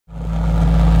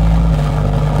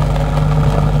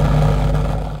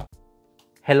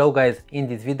Hello guys, in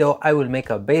this video I will make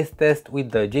a bass test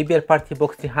with the JBL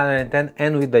Partybox 310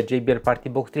 and with the JBL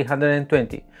Partybox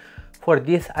 320. For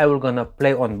this I will gonna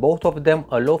play on both of them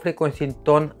a low frequency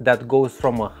tone that goes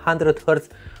from 100 Hz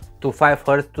to 5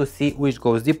 Hz to see which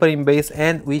goes deeper in bass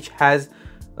and which has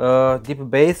deep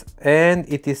bass, and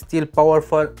it is still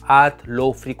powerful at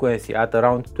low frequency at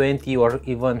around 20 or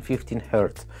even 15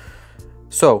 Hz.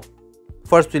 So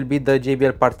first will be the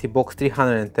JBL Partybox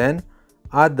 310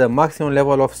 at the maximum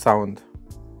level of sound.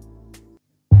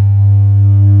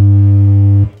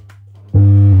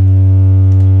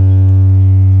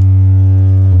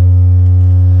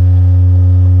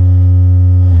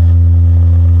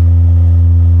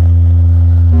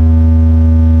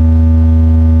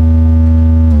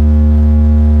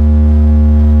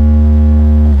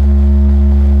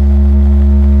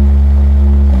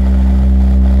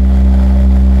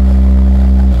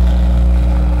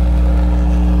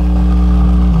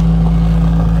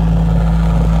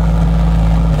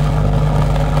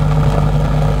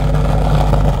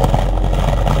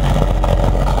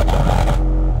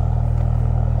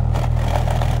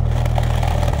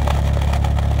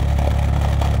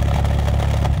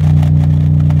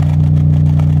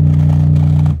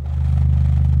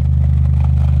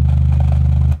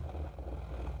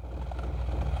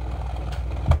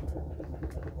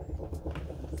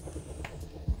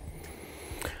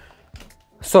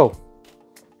 So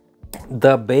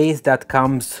the bass that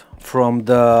comes from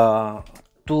the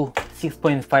two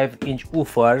 6.5 inch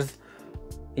woofers,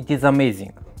 it is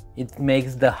amazing. It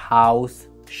makes the house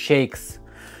shakes.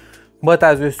 But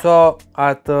as you saw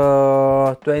at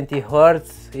 20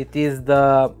 Hz, it is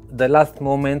the last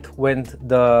moment when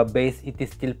the bass it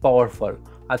is still powerful.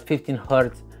 At 15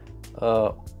 Hz,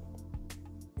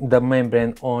 the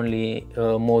membrane only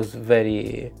moves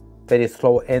very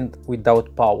slow and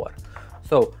without power.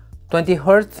 So 20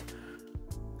 Hz,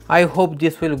 I hope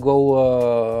this will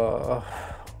go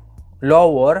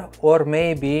lower, or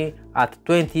maybe at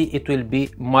 20 it will be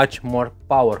much more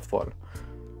powerful.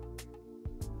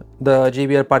 The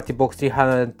JBL Partybox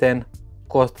 310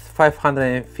 costs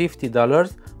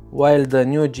 $550, while the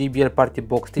new JBL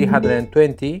Partybox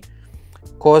 320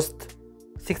 costs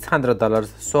 $600,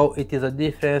 so it is a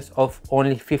difference of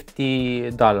only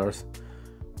 $50.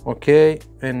 Okay,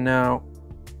 and now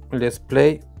let's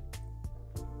play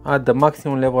at the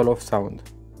maximum level of sound.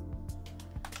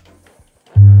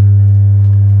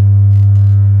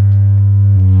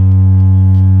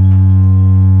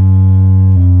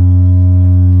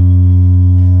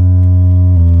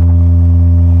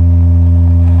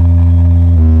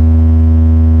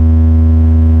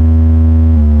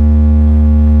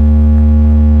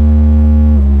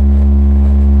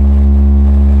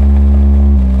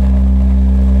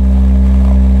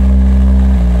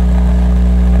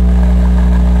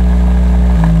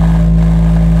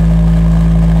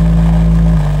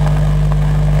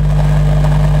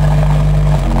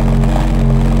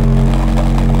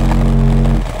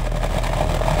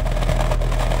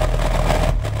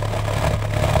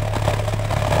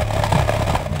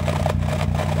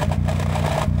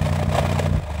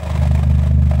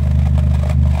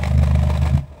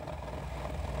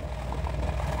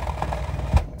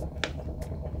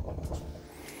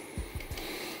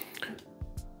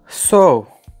 So,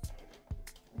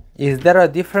 is there a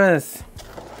difference?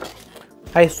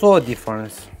 I saw a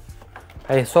difference.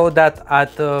 I saw that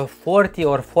at 40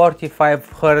 or 45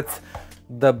 Hz,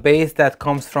 the bass that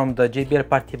comes from the JBL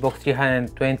Partybox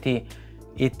 320,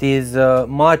 it is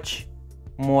much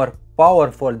more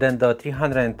powerful than the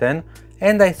 310.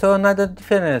 And I saw another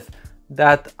difference,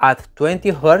 that at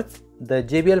 20 Hz, the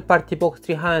JBL Partybox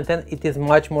 310, it is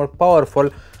much more powerful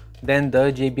than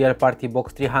the JBL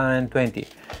Partybox 320.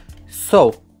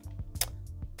 So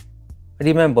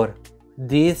remember,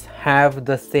 these have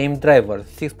the same drivers,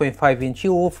 6.5 inch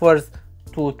woofers,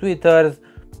 two tweeters,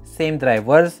 same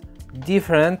drivers,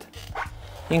 different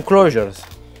enclosures.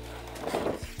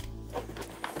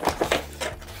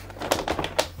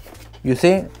 You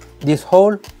see this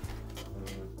hole?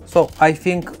 So I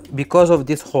think because of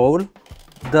this hole,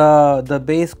 the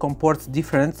bass comports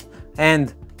difference,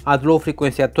 and at low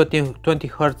frequency at 20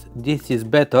 Hz this is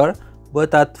better,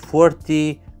 but at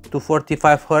 40 to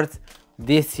 45 Hz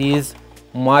this is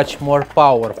much more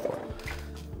powerful.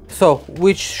 So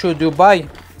which should you buy?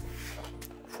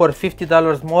 For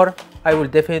 $50 more, I will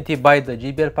definitely buy the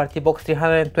JBL Partybox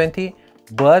 320,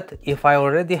 but if I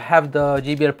already have the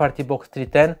JBL Partybox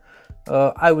 310,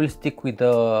 I will stick with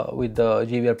the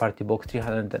JBL Partybox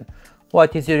 310.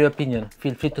 What is your opinion?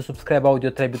 Feel free to subscribe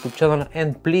AudioTribe YouTube channel,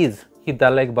 and please hit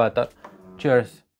that like button. Cheers!